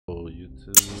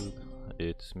YouTube,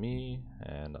 it's me,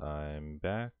 and I'm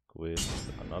back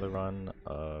with another run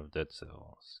of Dead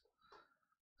Cells.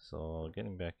 So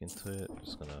getting back into it,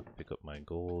 just gonna pick up my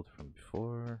gold from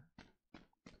before,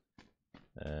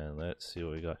 and let's see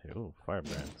what we got here. Ooh,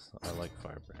 firebrands. I like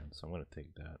firebrands, so I'm gonna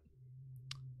take that.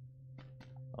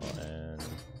 Oh, and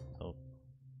oh,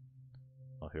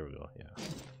 here we go. Yeah,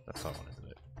 that's how I want to do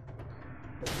it.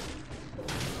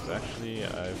 Actually,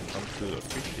 I've come to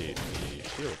appreciate the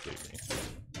shield lately.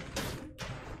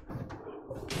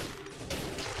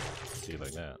 See,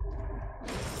 like that.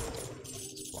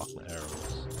 Just block my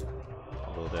arrows.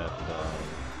 Although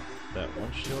that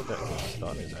one shield that can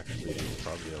stun is actually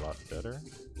probably a lot better,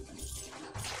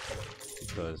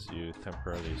 because you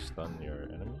temporarily stun your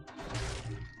enemy.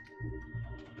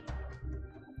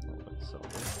 Oh, let's sell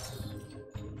this.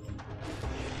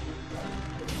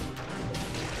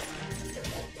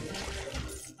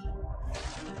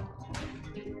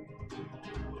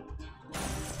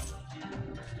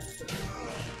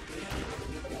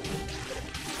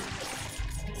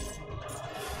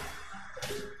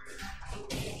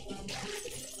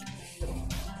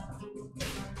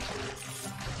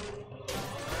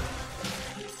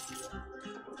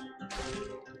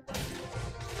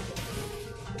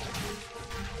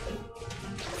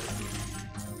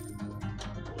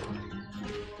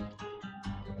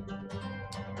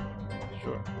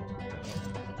 Sure.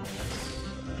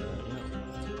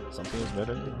 Yeah. Something is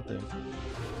better than nothing.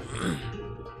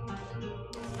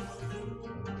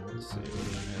 Let's see what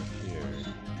we have here.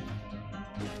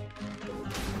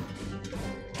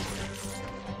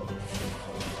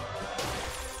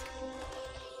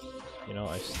 You know,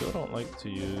 I still don't like to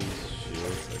use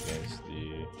shields against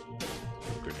the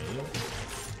grenades.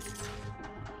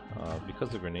 Because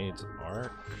the grenades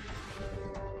arc,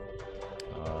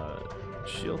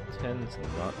 shield tends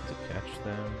not to catch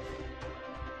them,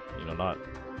 you know, not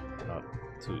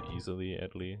too easily,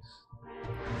 at least,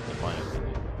 in my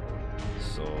opinion.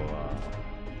 So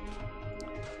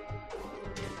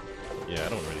yeah, I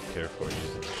don't really care for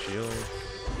using shields,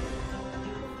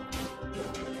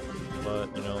 but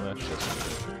you know, that's just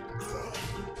me.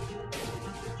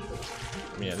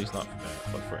 I mean, at least not for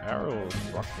that, but for arrows,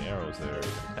 blocking arrows, they're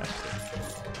fantastic.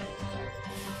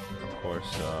 Of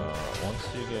course, once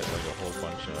you get like a whole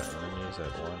bunch of enemies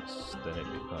at once, then it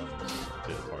becomes a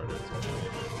bit harder to do.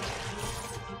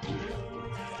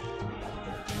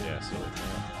 Yeah, so like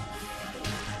that.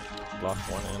 Block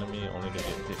one enemy only to get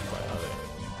hit by another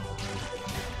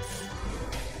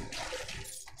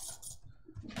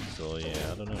enemy. So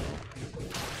yeah, I don't know.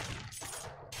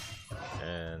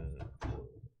 And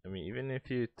I mean, even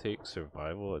if you take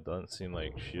survival, it doesn't seem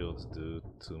like shields do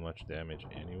too much damage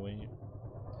anyway.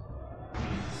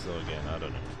 So again, I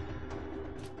don't know.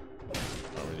 I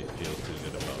don't really feel too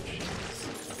good about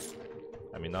shields.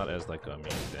 I mean, not as like a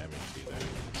main damage dealer.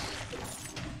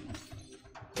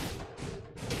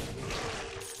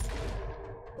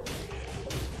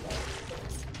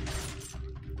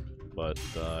 But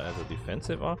as a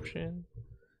defensive option,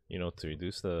 you know, to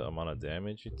reduce the amount of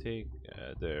damage you take,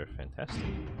 they're fantastic.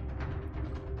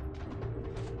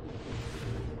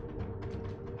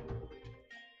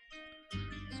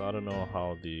 So I don't know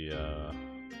how the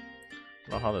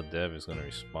dev is gonna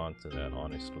respond to that,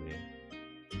 honestly.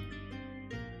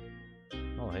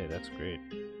 Oh, hey, that's great.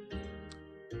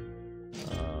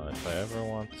 If I ever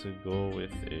want to go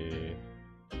with a,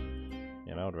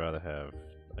 and I would rather have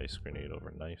Ice Grenade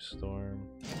over Knife Storm,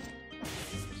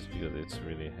 just because it's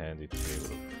really handy to be able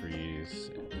to freeze,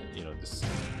 you know,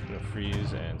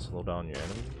 freeze and slow down your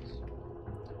enemies.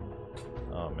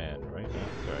 Oh man, right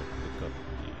after I pick up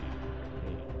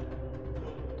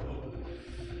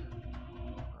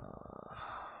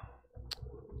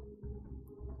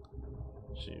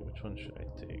gee, which one should I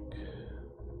take?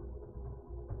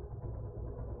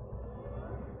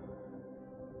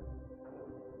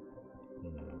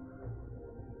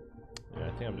 Yeah, I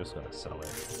think I'm just gonna sell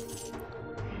it.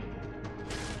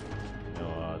 You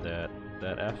know,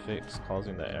 that affix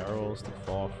causing the arrows to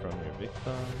fall from your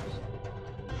victims.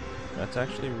 That's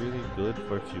actually really good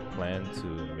for if you plan to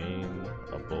main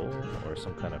a bow or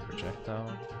some kind of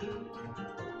projectile.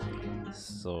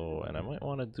 So, and I might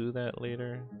want to do that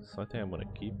later, so I think I'm going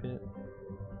to keep it.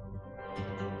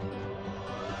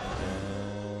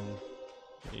 And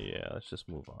yeah, let's just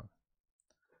move on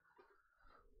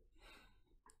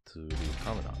to the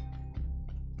Commandant.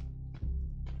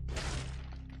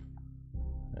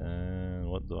 And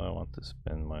what do I want to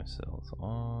spend my cells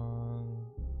on?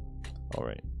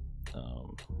 Alright,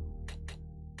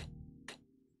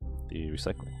 the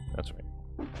recycling, that's right.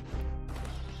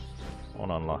 I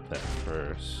want to unlock that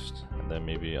first, and then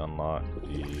maybe unlock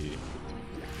the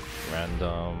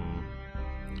random,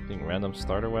 I think random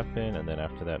starter weapon, and then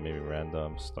after that maybe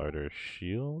random starter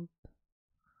shield.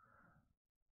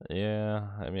 Yeah,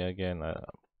 I mean, again,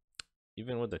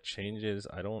 even with the changes,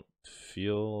 I don't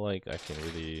feel like I can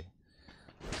really.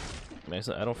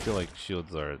 I don't feel like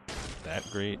shields are that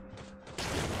great.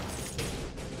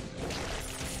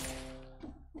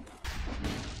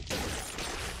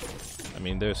 I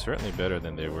mean, they're certainly better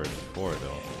than they were before,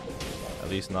 though. At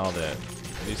least now they're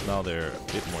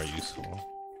a bit more useful,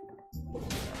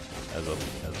 as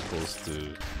opposed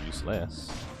to useless.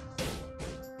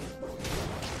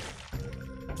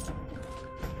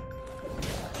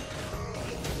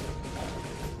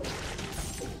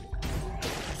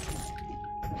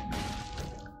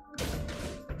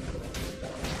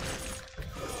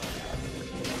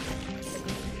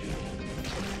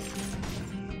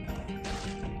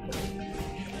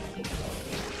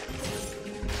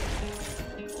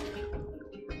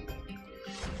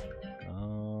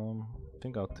 I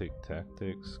think I'll take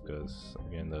tactics because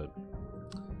again,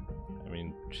 I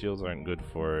mean, shields aren't good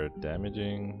for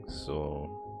damaging, so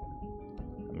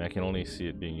I mean, I can only see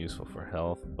it being useful for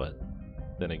health. But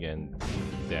then again,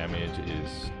 damage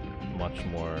is much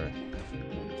more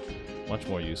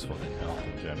useful than health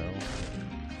in general.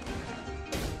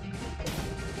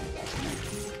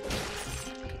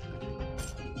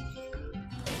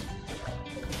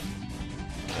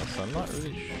 Yes, I'm not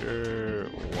really sure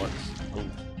what's. Oh,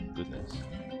 goodness.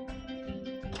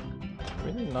 I'm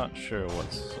really not sure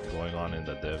what's going on in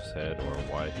the dev's head or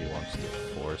why he wants to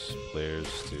force players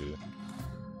to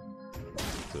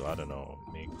I don't know,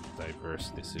 make diverse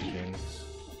decisions.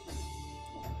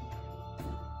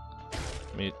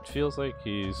 I mean, it feels like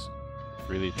he's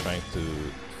really trying to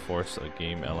force a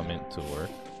game element to work.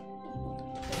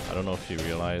 I don't know if you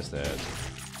realize that,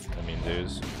 I mean,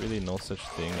 there's really no such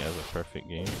thing as a perfect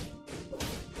game.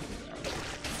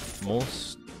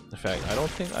 In fact, I don't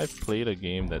think I've played a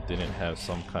game that didn't have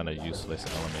some kind of useless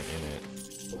element in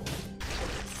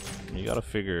it. You gotta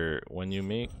figure, when you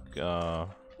make, I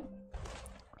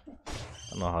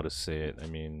don't know how to say it, I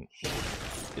mean,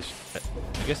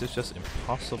 I guess it's just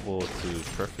impossible to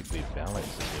perfectly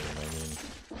balance the game. I mean,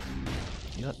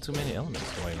 you got too many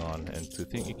elements going on, and to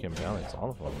think you can balance all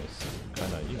of them is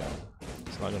kind of, you know,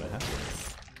 it's not gonna happen.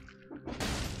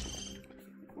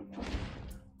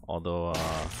 Although,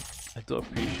 I do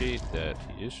appreciate that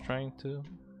he is trying to,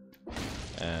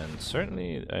 and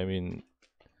certainly, I mean,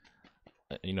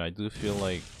 you know, I do feel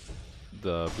like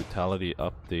the brutality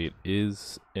update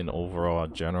is an overall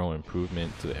general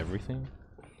improvement to everything.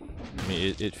 I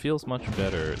mean, it feels much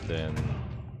better than,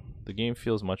 the game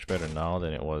feels much better now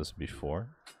than it was before,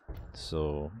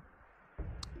 so,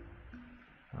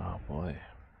 oh boy.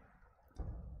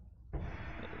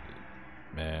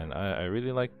 Man, I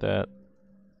really like that.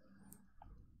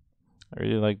 I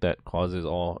really like that causes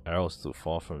all arrows to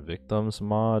fall from victims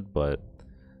mod, but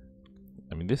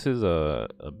I mean, this is a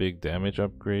big damage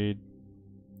upgrade.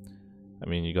 I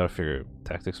mean, you gotta figure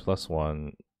tactics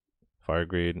 +1, fire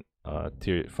grenade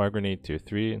tier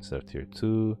 3 instead of tier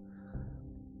 2,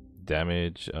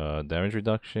 damage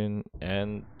reduction,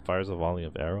 and fires a volley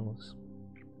of arrows.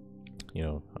 You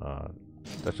know,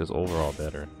 that's just overall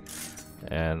better.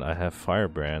 And I have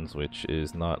firebrands, which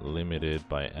is not limited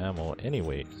by ammo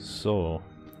anyway, so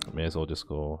I may as well just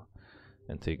go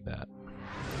and take that.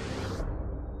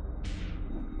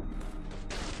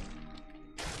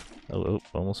 Oh,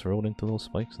 almost rolled into those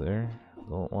spikes there.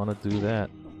 Don't want to do that.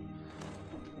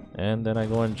 And then I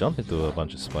go and jump into a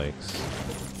bunch of spikes.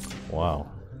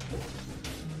 Wow.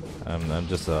 I'm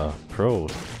just a pro.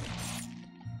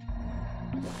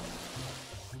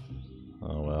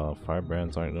 Oh well,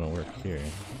 firebrands aren't gonna work here.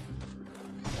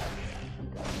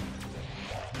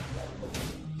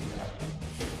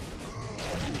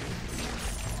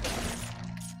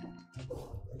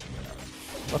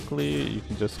 Luckily, you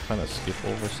can just kind of skip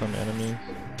over some enemies.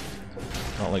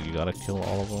 Not like you gotta kill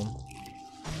all of them.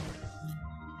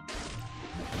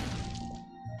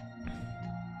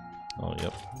 Oh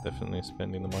yep, definitely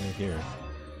spending the money here.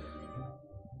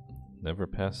 Never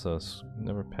pass up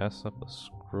a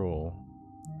scroll.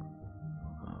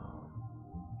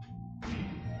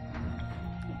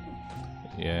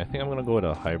 Yeah, I think I'm gonna go with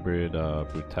a hybrid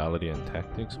brutality and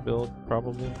tactics build,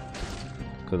 probably.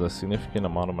 Because a significant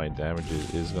amount of my damage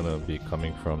is gonna be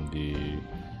coming from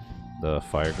the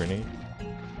fire grenade.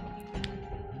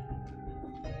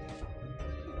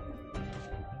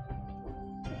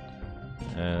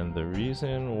 And the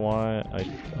reason why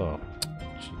oh,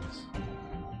 jeez.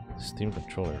 Steam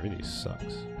controller really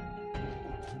sucks.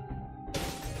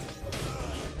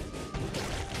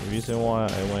 The reason why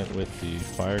I went with the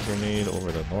fire grenade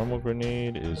over the normal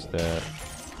grenade is that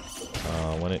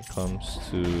when it comes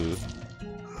to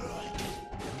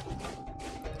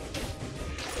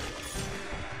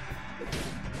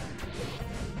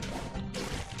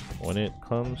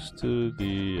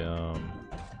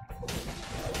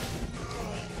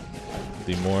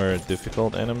the more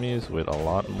difficult enemies with a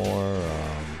lot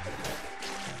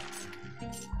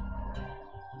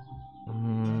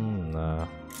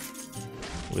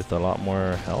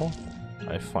more health,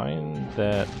 I find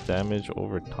that damage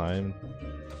over time,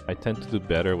 I tend to do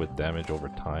better with damage over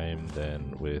time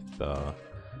than with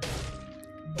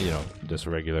you know, just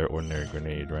regular ordinary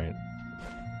grenade, right?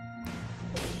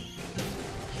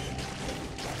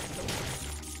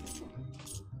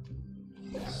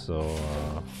 So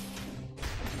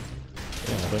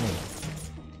yeah, I don't know.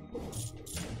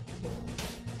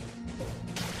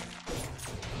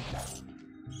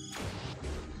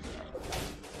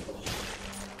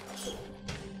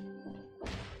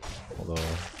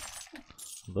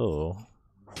 Though,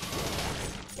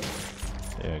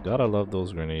 yeah, gotta love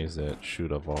those grenades that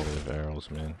shoot a volley of arrows,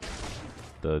 man.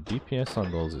 The DPS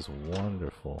on those is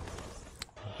wonderful.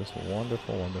 Just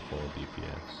wonderful, wonderful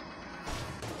DPS.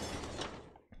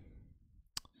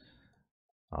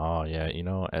 Oh yeah, you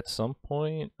know, at some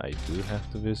point I do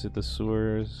have to visit the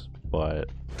sewers, but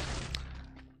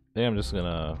I think I'm just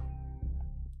gonna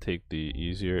take the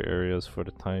easier areas for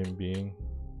the time being.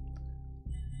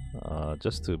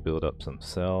 Just to build up some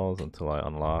cells until I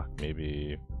unlock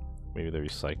maybe the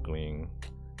recycling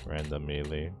random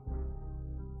melee.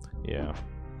 Yeah.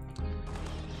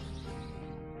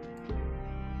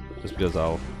 Just because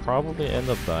I'll probably end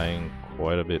up dying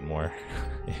quite a bit more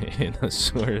in the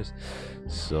sewers.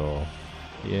 So,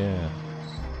 yeah.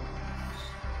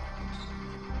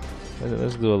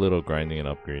 Let's do a little grinding and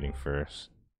upgrading first.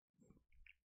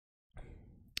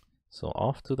 So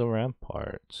off to the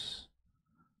ramparts.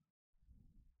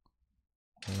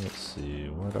 Let's see,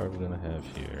 what are we gonna have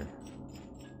here?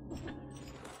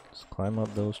 Just climb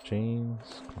up those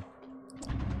chains.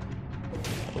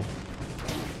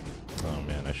 Oh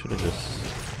man, I should have just...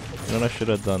 You know what I should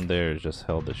have done there is just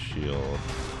held the shield.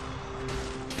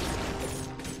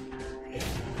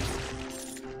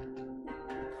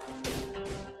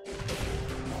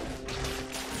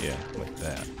 Yeah, like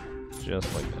that.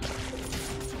 Just like that.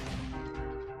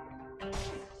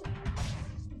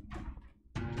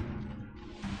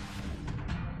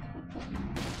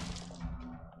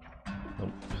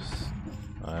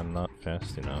 I'm not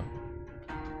fast enough.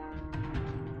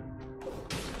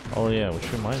 Oh yeah,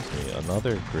 which reminds me,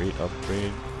 another great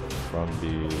upgrade from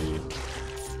the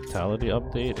Vitality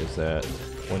update is that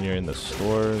when you're in the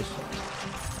stores,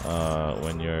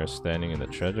 when you're standing in the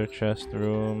treasure chest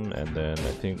room, and then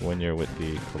I think when you're with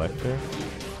the collector,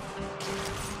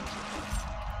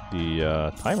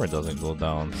 the timer doesn't go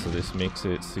down, so this makes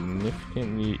it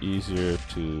significantly easier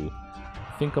to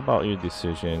think about your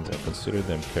decisions and consider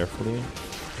them carefully.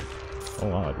 Oh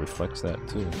wow, it reflects that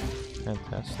too.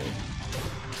 Fantastic.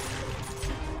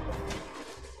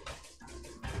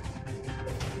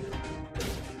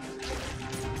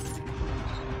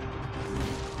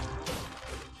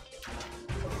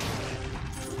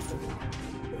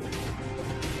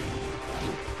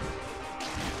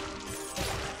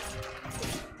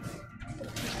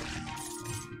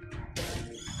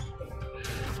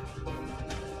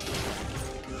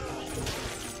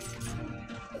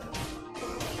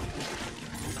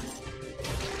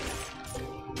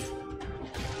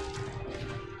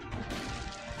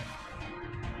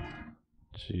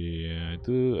 Yeah,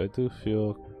 I do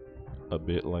feel a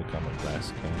bit like I'm a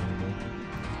glass cannon,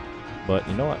 but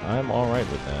you know what? I'm alright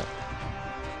with that.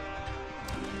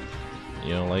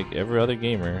 You know, like every other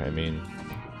gamer, I mean,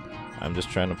 I'm just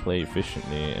trying to play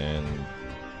efficiently, and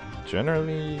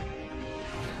generally,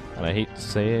 and I hate to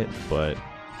say it, but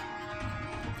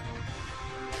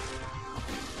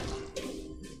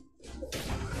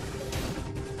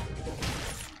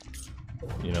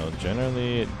you know,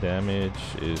 generally damage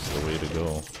is the way to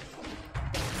go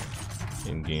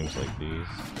in games like these.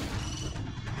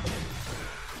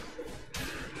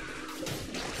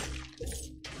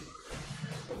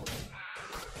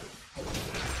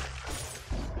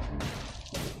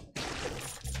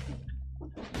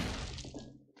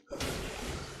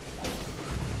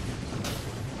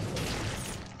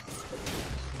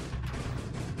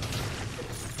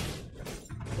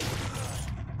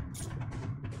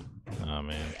 Oh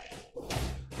man.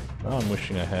 Now I'm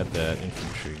wishing I had that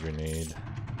infantry grenade.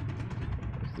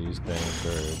 These dang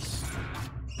birds.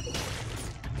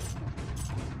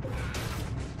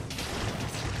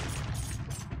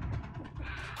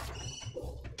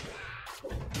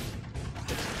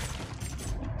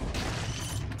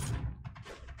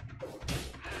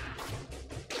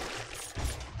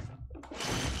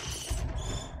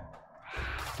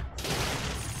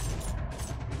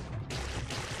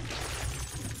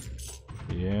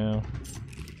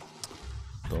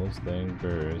 those dang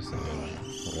birds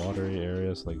in watery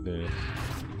areas like this.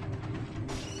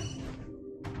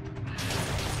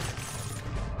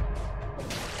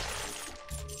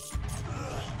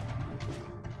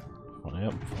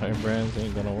 Yep, firebrands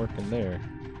ain't gonna work in there.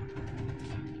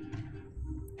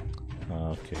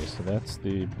 Okay, so that's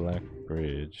the Black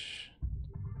Bridge.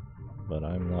 But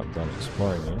I'm not done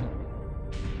exploring it.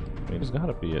 I mean, there's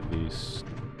gotta be at least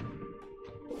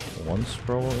one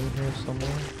scroll in here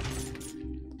somewhere.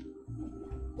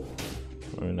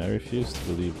 I mean, I refuse to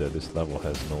believe that this level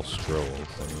has no scrolls.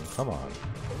 I mean, come on.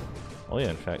 Oh yeah,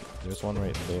 in fact, there's one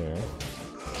right there.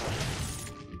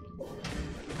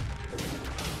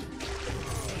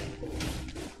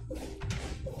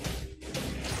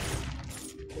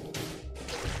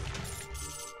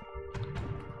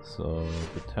 So,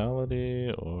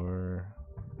 brutality or...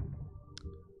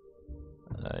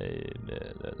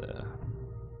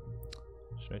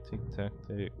 Should I take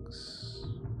tactics?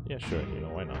 Yeah, sure, you know,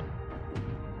 why not?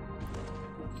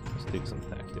 Let's take some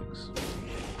tactics.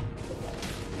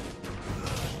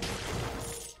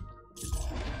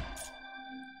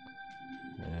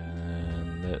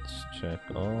 And let's check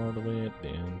all the way at the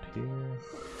end here.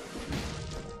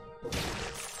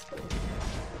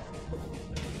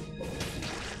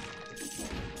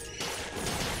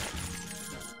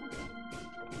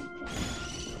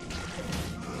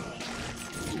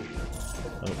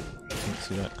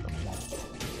 That coming.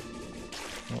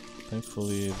 Well,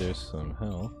 thankfully there's some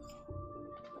health.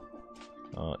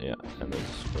 Oh yeah, and there's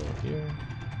a scroll here.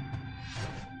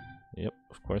 Yep,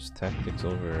 of course, tactics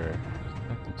over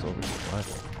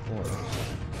survival, of course.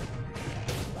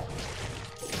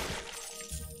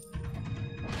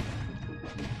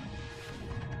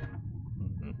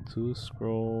 Two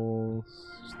scrolls.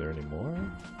 Is there any more?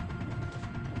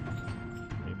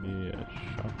 Maybe a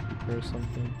shopkeeper or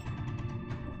something?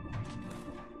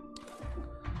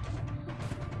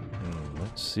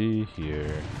 Let's see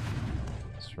here.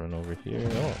 Let's run over here.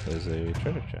 Oh, there's a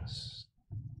treasure chest.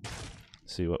 Let's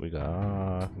see what we got.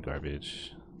 Ah,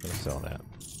 garbage. I'm gonna sell that.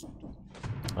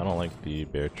 I don't like the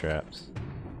bear traps.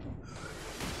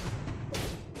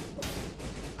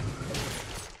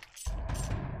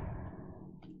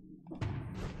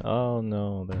 Oh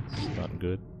no, that's not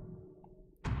good.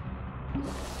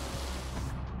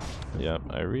 Yep,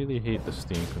 I really hate the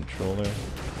Steam controller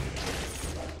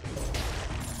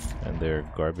and their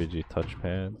garbagey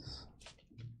touchpads.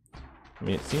 I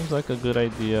mean, it seems like a good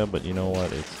idea, but you know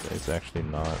what? It's actually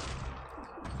not.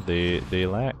 They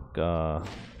lack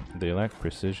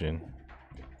precision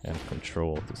and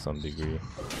control to some degree. I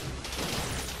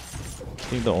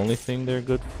think the only thing they're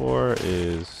good for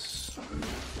is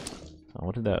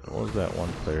what was that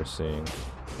one player saying?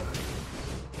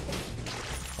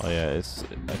 Oh yeah, I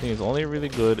think it's only really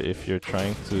good if you're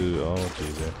trying to, oh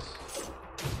Jesus.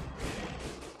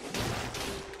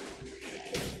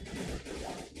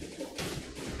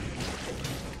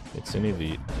 It's an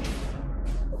elite.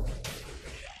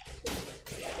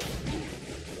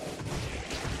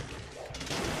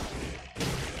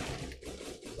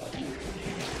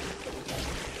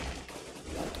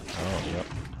 Oh, yep.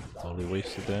 Totally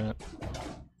wasted that.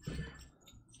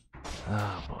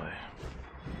 Ah, boy.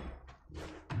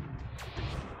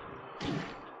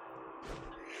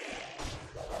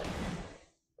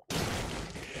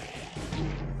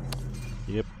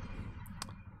 Yep.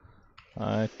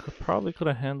 I probably could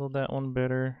have handled that one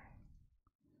better.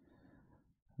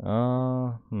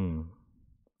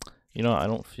 You know, I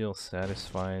don't feel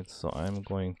satisfied, so I'm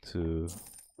going to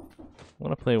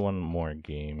play one more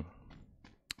game.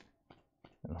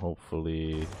 And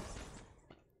hopefully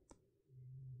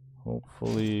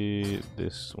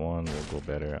this one will go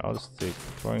better. I'll just take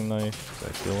throwing knife because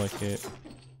I feel like it.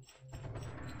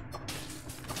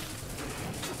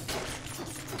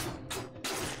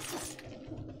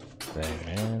 Dang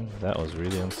man, that was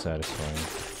really unsatisfying.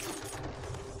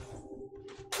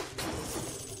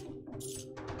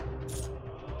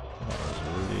 That was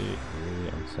really, really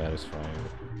unsatisfying.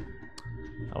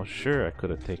 I was sure I could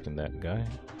have taken that guy.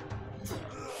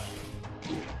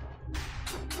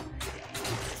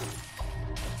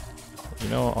 You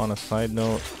know, on a side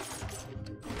note,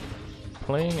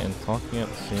 playing and talking at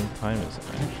the same time is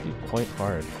actually quite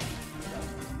hard.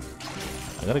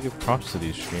 I gotta give props to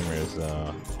these streamers.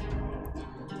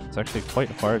 It's actually quite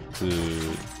hard to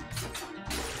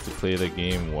play the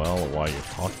game well while you're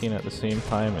talking at the same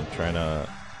time and trying to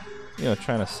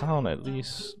sound at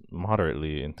least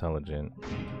moderately intelligent.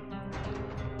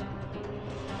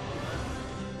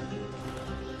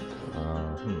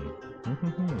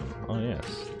 Oh yes,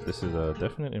 this is a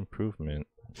definite improvement.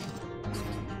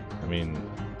 I mean,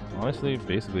 Honestly,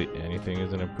 basically anything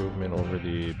is an improvement over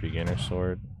the beginner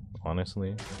sword,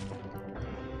 honestly.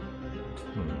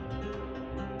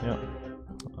 Yeah.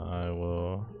 I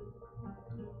will...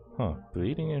 Huh,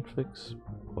 bleeding inflicts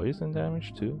poison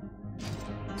damage too?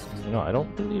 You know, I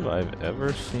don't believe I've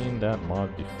ever seen that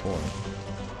mod before.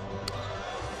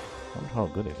 I wonder how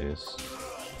good it is.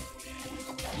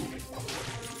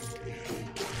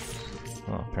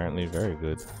 Oh, apparently very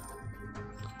good.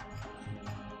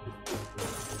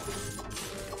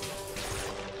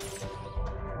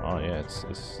 Oh yeah, it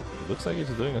looks like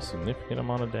it's doing a significant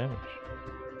amount of damage.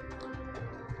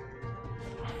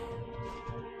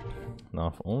 Now,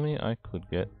 if only I could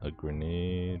get a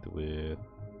grenade with...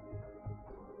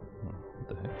 what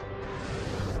the heck?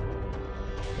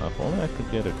 Now, if only I could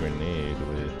get a grenade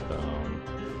with,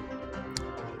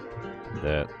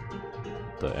 that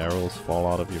the arrows fall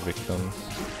out of your victims,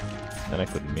 then I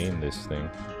could main this thing.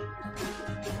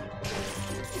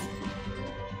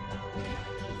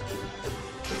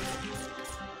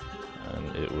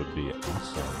 And it would be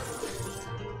awesome.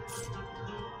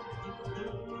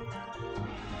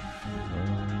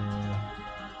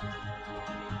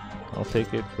 I'll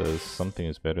take it because something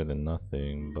is better than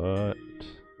nothing, but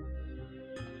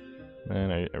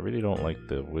man, I really don't like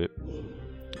the whip.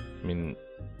 I mean,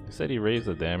 he said he raised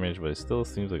the damage, but it still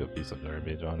seems like a piece of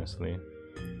garbage, honestly.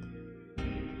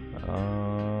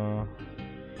 Nah,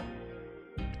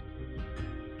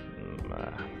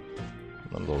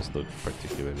 none of those look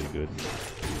particularly good.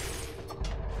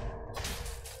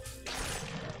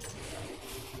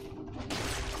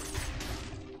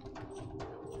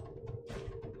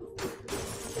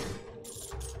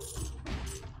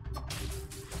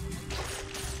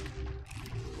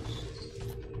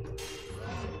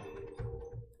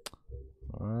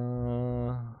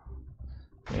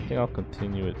 I think I'll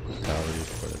continue with brutality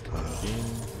for the time being.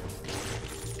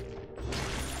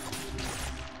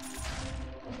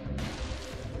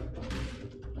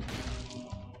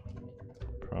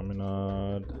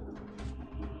 Promenade.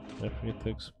 If we get to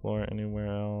explore anywhere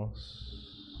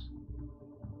else.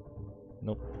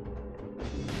 Nope.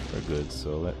 We're good,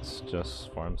 so let's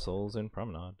just farm souls in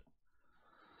Promenade.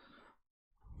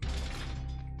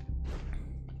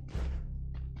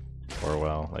 Or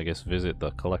well, I guess visit the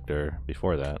collector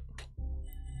before that.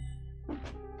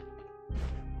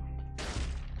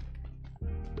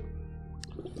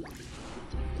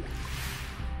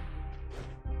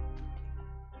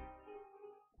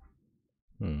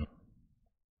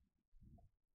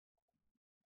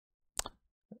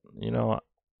 You know,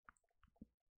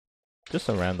 just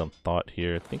a random thought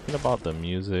here, thinking about the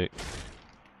music.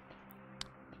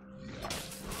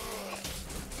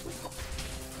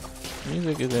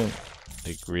 Music isn't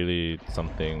like really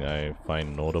something I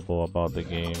find notable about the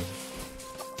game.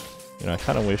 You know, I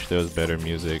kind of wish there was better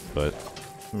music, but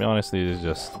I mean, honestly, it's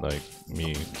just like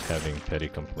me having petty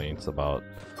complaints about,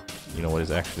 you know, what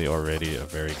is actually already a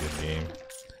very good game.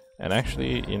 And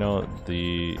actually, you know,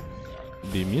 the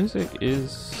music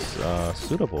is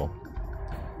suitable.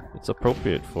 It's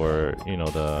appropriate for, you know,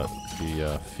 the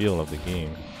feel of the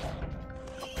game.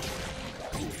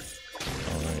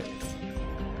 Alright.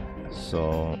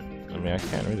 So, I mean, I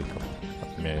can't really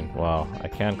complain. Wow, I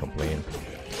can complain.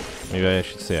 Maybe I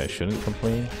should say I shouldn't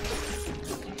complain.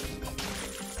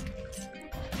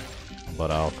 But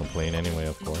I'll complain anyway,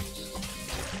 of course.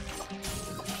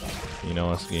 You know,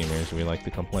 us gamers, we like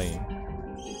to complain.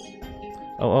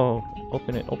 Oh,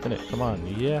 open it, come on,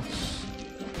 yes!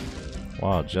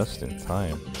 Wow, just in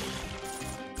time.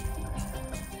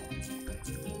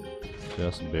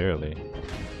 Just barely.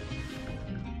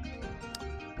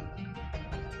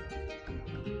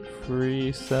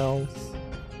 Free cells.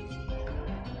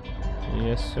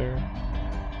 Yes, sir.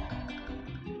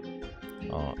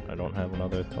 Oh, I don't have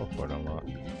another teleport unlocked.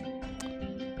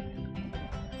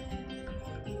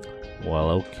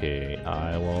 Well, okay,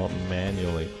 I will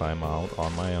manually climb out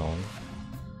on my own.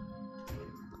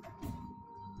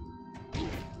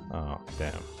 Oh,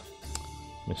 damn.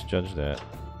 Misjudged that.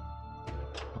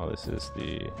 Oh, this is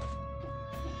the...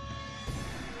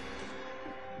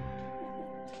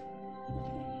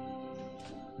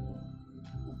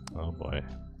 Oh boy.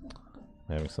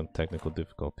 I'm having some technical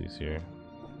difficulties here.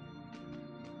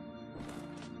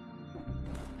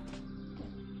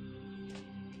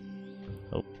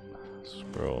 Oh,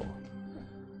 scroll.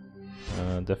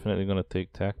 Definitely gonna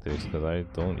take tactics because I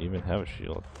don't even have a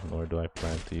shield, nor do I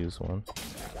plan to use one.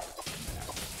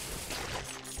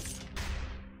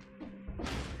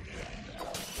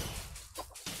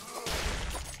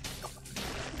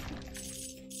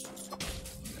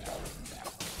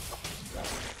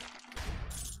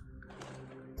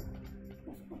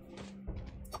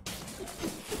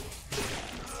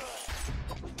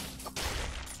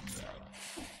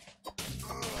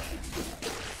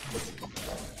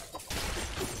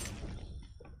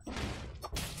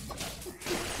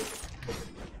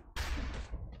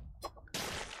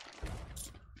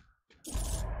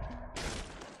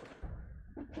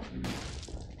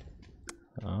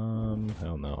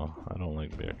 Hell no, I don't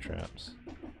like bear traps.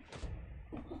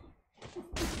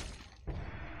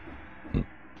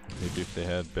 Maybe if they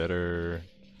had better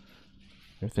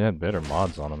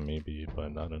mods on them, maybe,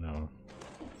 but I don't know.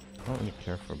 I don't really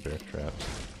care for bear traps.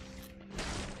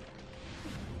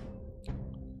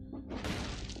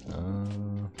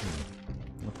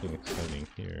 Nothing exciting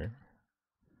here.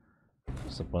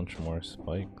 Just a bunch more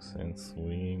spikes and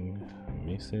swing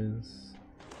maces.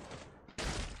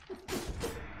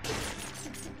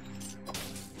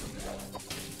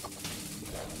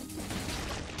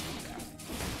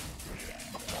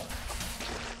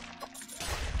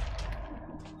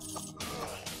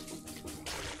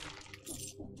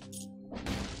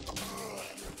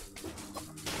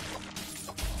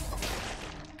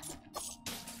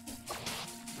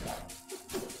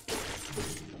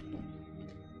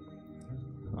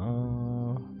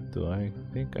 Do I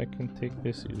think I can take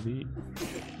this elite?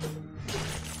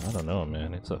 I don't know,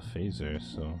 man. It's a phaser,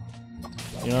 so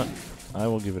you know what? I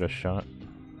will give it a shot.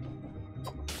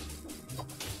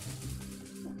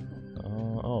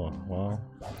 Oh well.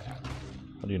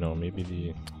 What do you know?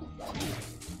 Maybe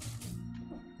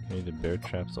the bear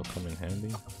traps will come in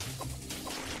handy.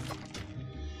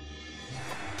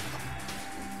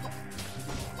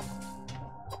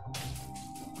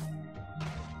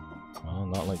 Well,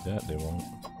 not like that. They won't.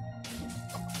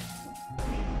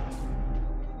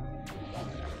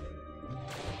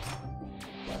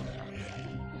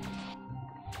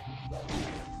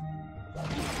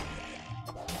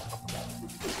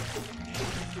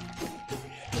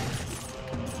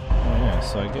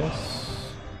 So I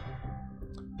guess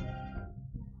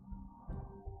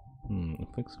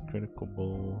inflicts a critical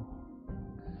blow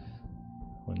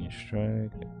when you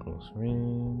strike at close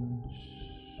range.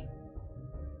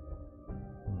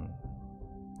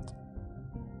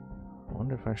 I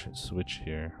wonder if I should switch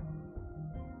here.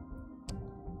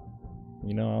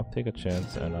 You know, I'll take a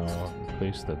chance and I'll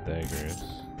place the daggers.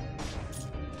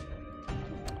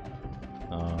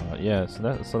 Yeah,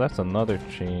 so that's another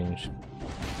change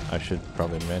I should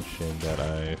probably mention that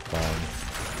I found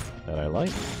that I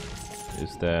like,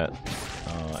 is that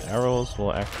arrows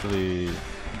will actually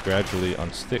gradually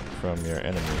unstick from your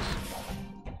enemies,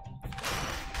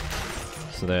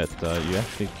 so that you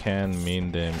actually can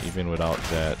main them even without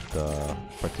that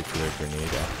particular grenade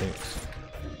affix.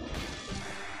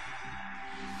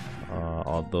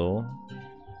 Although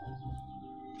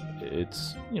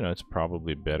it's, you know, it's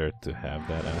probably better to have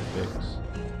that affix.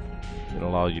 It'll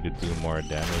allow you to do more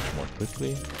damage more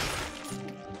quickly.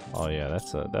 Oh yeah,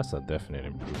 that's a definite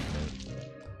improvement.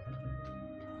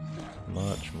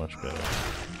 Much better.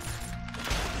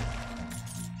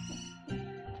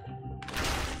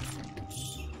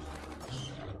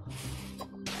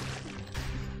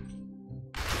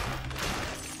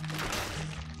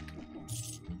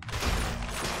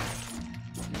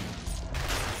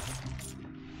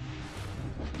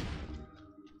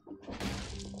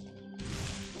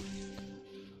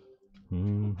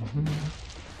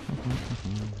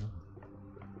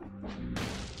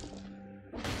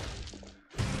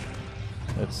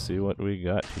 Let's see what we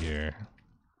got here.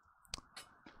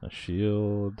 A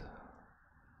shield.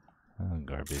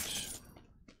 Garbage.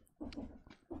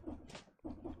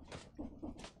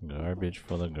 Garbage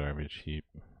for the garbage heap.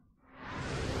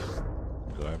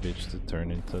 Garbage to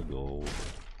turn into gold.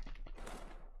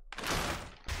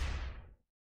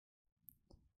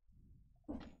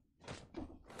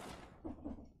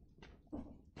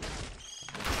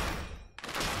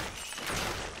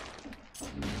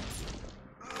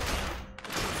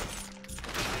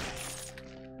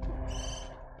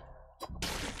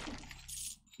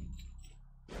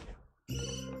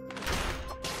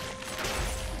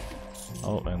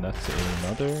 Oh, and that's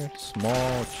another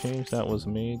small change that was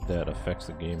made that affects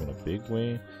the game in a big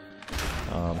way.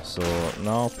 So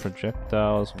now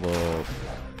projectiles will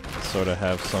sort of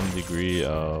have some degree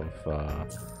of,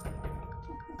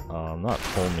 not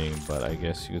homing, but I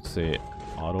guess you could say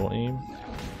auto aim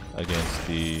against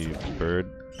the bird.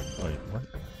 Wait, what?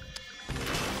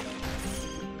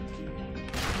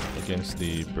 Against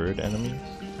the bird enemies.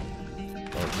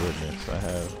 Oh goodness,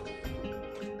 I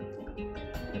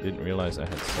didn't realize I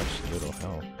had such little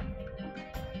health.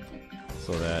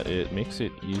 So that it makes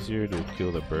it easier to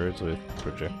kill the birds with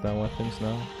projectile weapons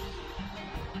now.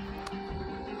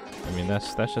 I mean,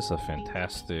 that's just a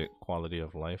fantastic quality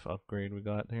of life upgrade we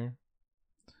got here.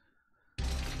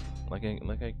 Like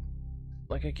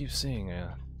I keep saying,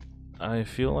 I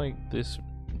feel like this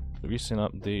recent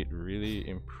update really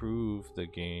improved the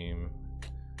game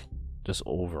just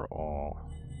overall.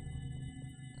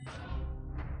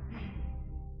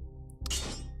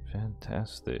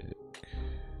 Fantastic.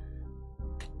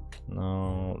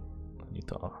 No, I need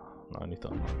to. No, I need to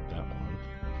unlock that one.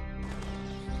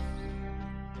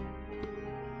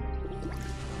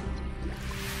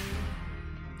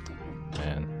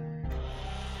 Man,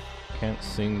 can't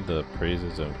sing the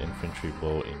praises of infantry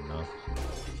bow enough.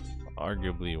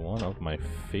 Arguably one of my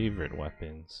favorite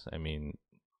weapons. I mean,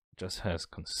 just has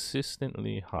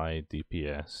consistently high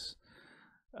DPS.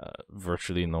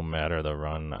 Virtually no matter the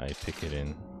run I pick it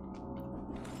in.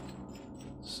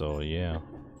 So yeah.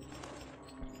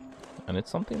 And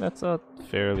it's something that's a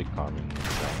fairly common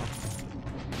style.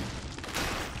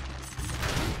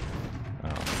 Oh,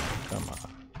 come on.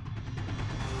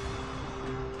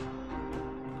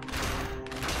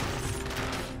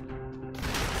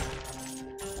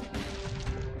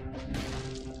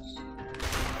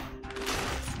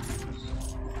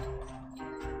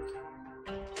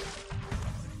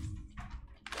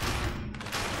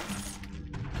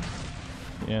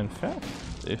 Yeah, in fact,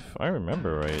 if I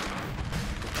remember right,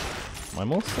 my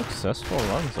most successful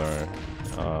runs are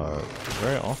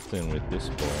very often with this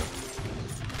bow.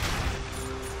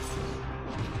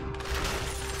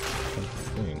 I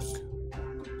think.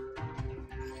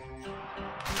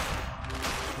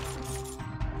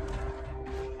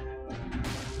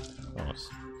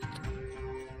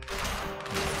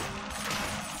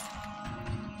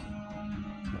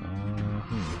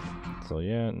 So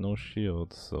yeah, no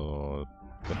shield, so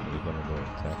definitely gonna go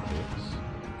with tactics.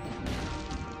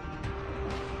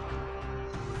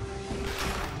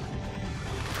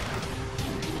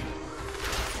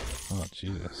 Oh,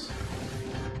 Jesus.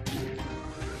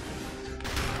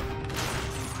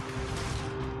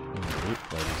 I'm raped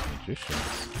by these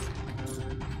magicians.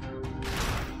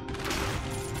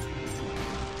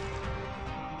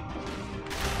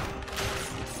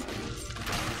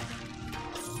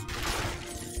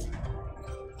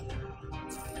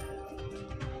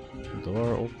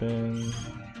 Door open.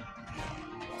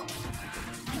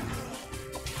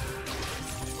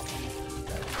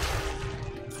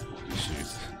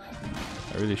 Jeez.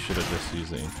 I really should have just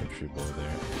used the infantry bow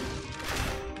there.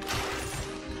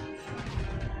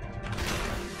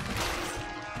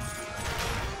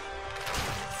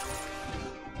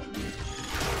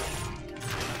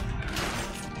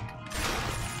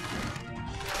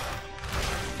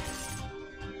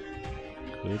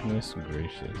 Goodness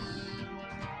gracious.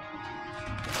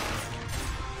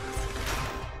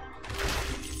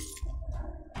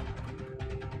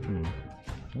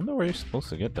 I wonder where you're supposed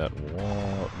to get that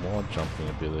wall jumping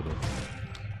ability.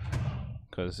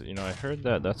 Because, you know, I heard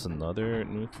that that's another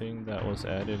new thing that was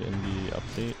added in the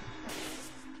update.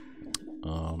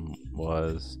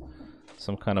 Was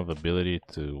some kind of ability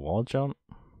to wall jump.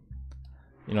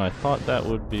 You know, I thought that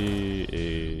would be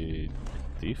a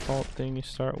default thing you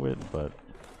start with, but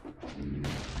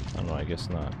I don't know, I guess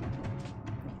not.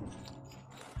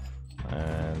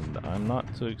 And I'm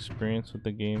not too experienced with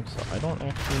the game, so I don't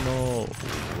actually know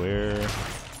where,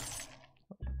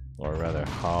 or rather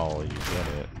how you get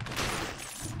it.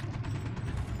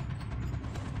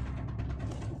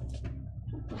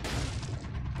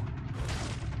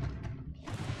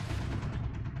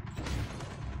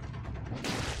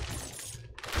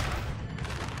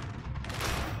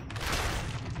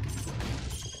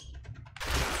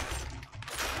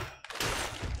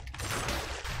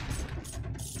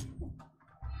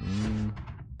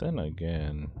 Then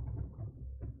again,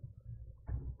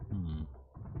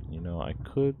 you know, I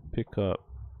could pick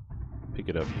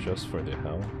it up just for the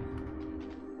hell.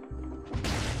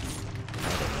 I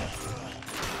don't know.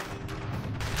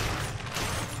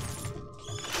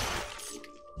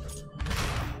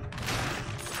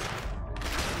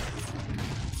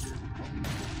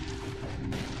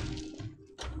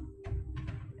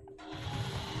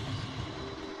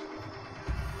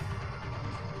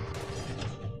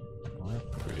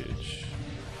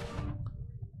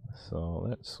 So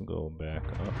let's go back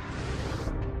up,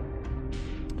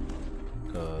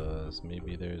 because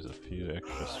maybe there's a few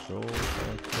extra scrolls that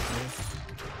I could miss.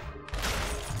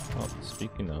 Oh,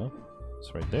 speaking of,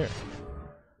 it's right there.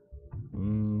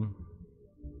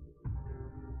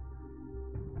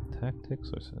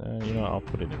 Tactics, or you know, I'll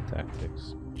put it in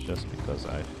tactics just because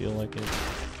I feel like it.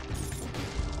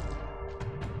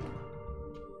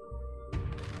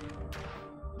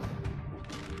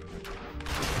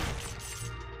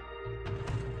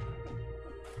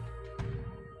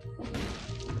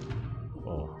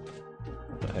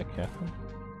 Happened?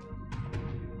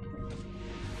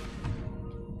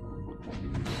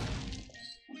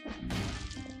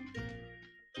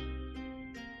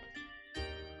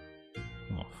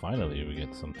 Oh, finally we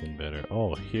get something better.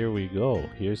 Oh, here we go.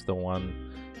 Here's the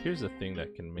one. Here's the thing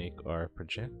that can make our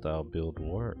projectile build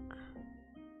work.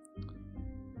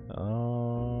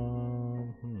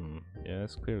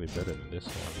 that's clearly better than this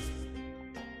one.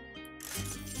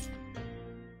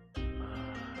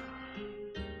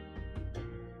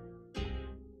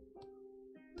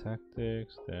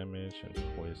 Tactics, damage, and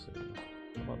poison.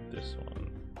 How about this one?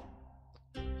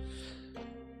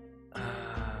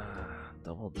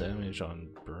 Double damage on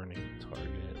burning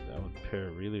target. That would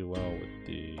pair really well with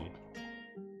the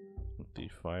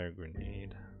fire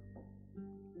grenade.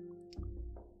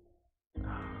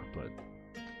 But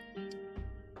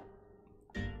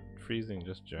freezing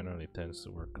just generally tends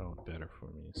to work out better for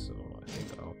me, so I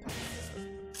think I'll take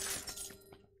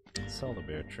that. Sell the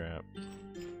bear trap.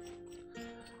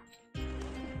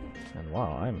 And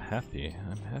wow, I'm happy.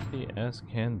 I'm happy as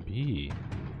can be.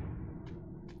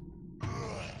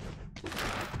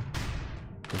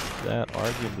 That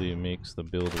arguably makes the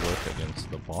build work against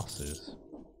the bosses.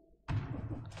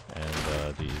 And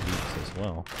the elites as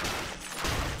well.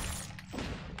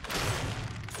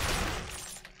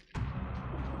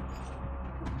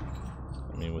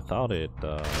 I mean, without it,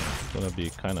 it's gonna be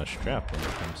kind of strapped when it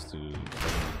comes to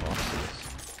fighting the bosses.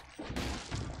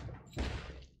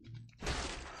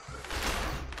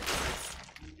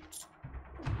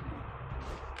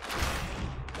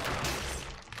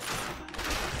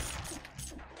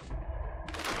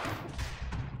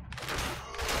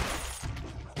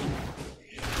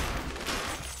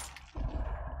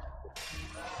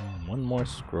 One more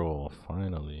scroll,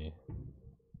 finally.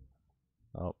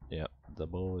 Oh, yep, the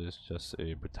bow is just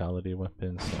a brutality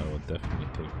weapon, so I would definitely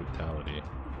take brutality.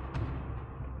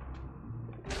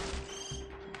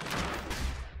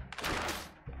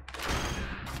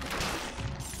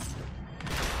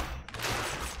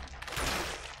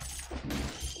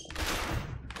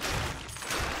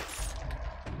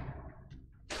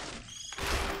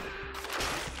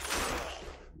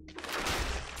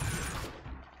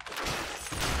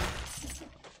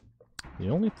 The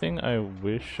only thing I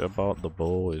wish about the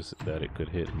bow is that it could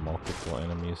hit multiple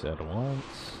enemies at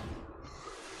once.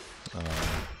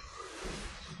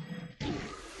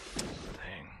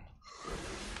 Dang.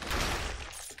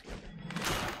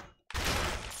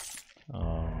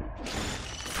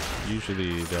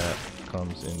 Usually that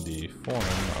comes in the form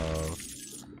of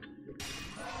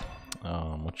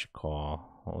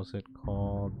what was it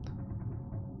called?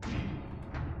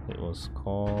 It was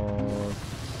called.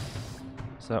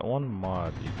 It's that one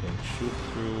mod you can shoot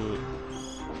through.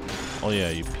 Oh yeah,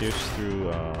 you pierce through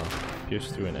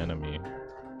an enemy.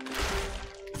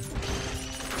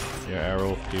 Your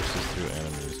arrow pierces through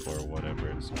enemies, or whatever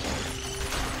it's called.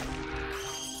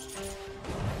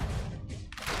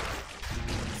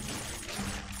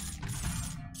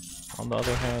 On the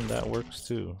other hand, that works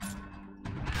too.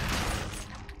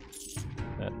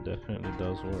 That definitely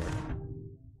does work.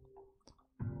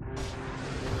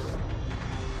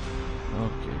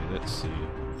 Okay, let's see.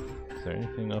 Is there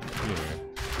anything up here?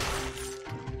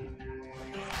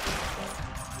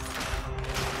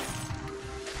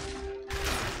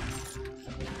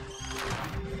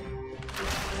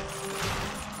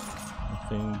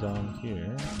 Nothing down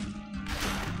here.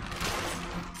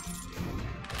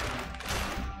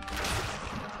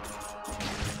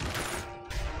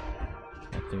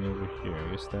 Nothing over here. I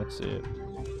guess that's it.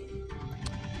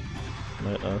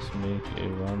 Let us make a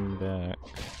run back.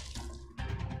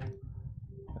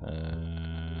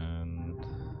 And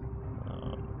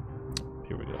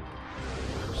here we go.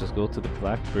 Let's just go to the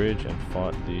Black Bridge and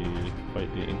fight the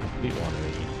incomplete one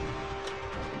already.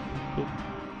 Boop.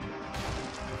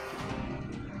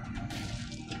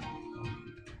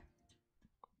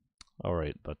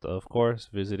 Alright, but of course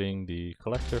visiting the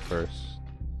collector first.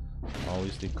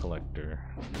 Always the collector.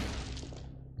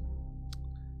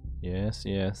 Yes,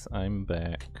 yes, I'm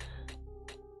back.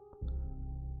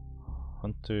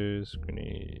 Hunter's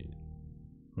grenade.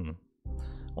 I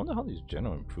wonder how these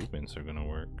general improvements are gonna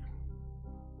work.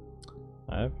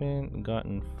 I haven't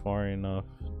gotten far enough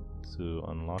to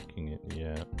unlocking it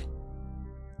yet.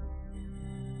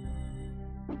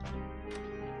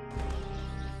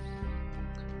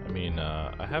 I mean,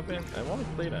 I've only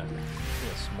played a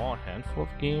small handful of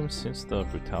games since the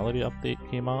Brutality update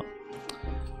came out.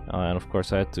 And of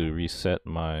course I had to reset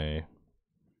my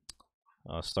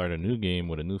start a new game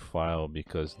with a new file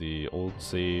because the old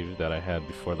save that I had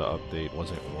before the update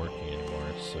wasn't working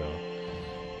anymore,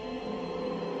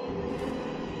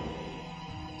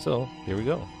 so here we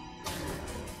go.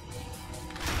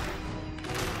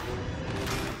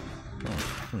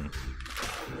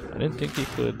 I didn't think he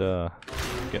could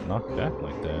get knocked back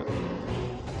like that.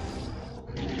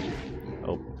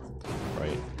 Oh,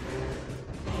 right.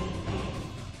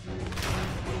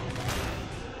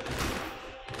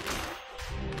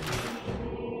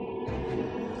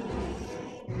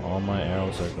 All my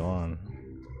arrows are gone.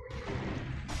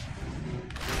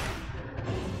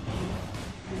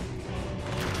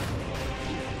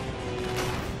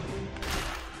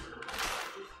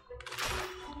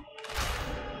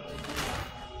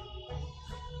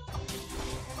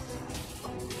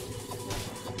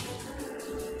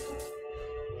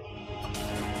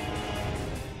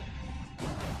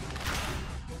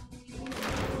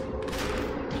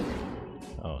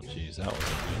 that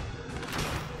wasn't me.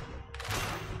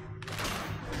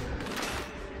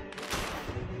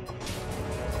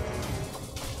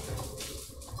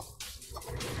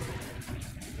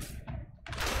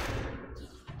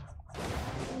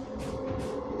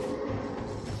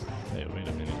 Hey, wait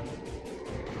a minute.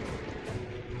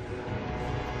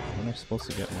 Am I supposed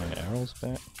to get my arrows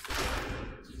back?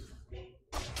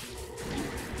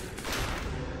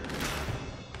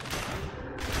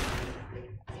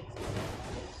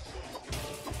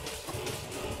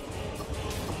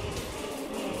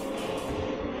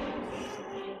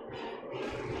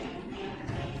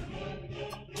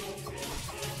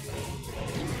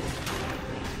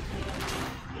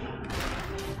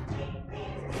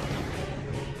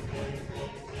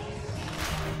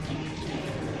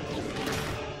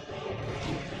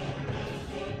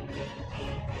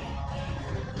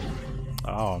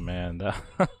 Oh man, that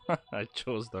I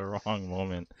chose the wrong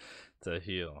moment to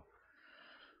heal.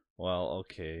 Well,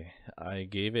 okay, I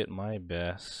gave it my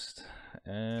best,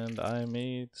 and I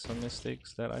made some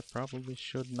mistakes that I probably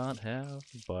should not have,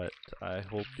 but I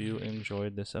hope you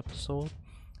enjoyed this episode,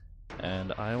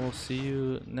 and I will see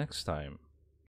you next time.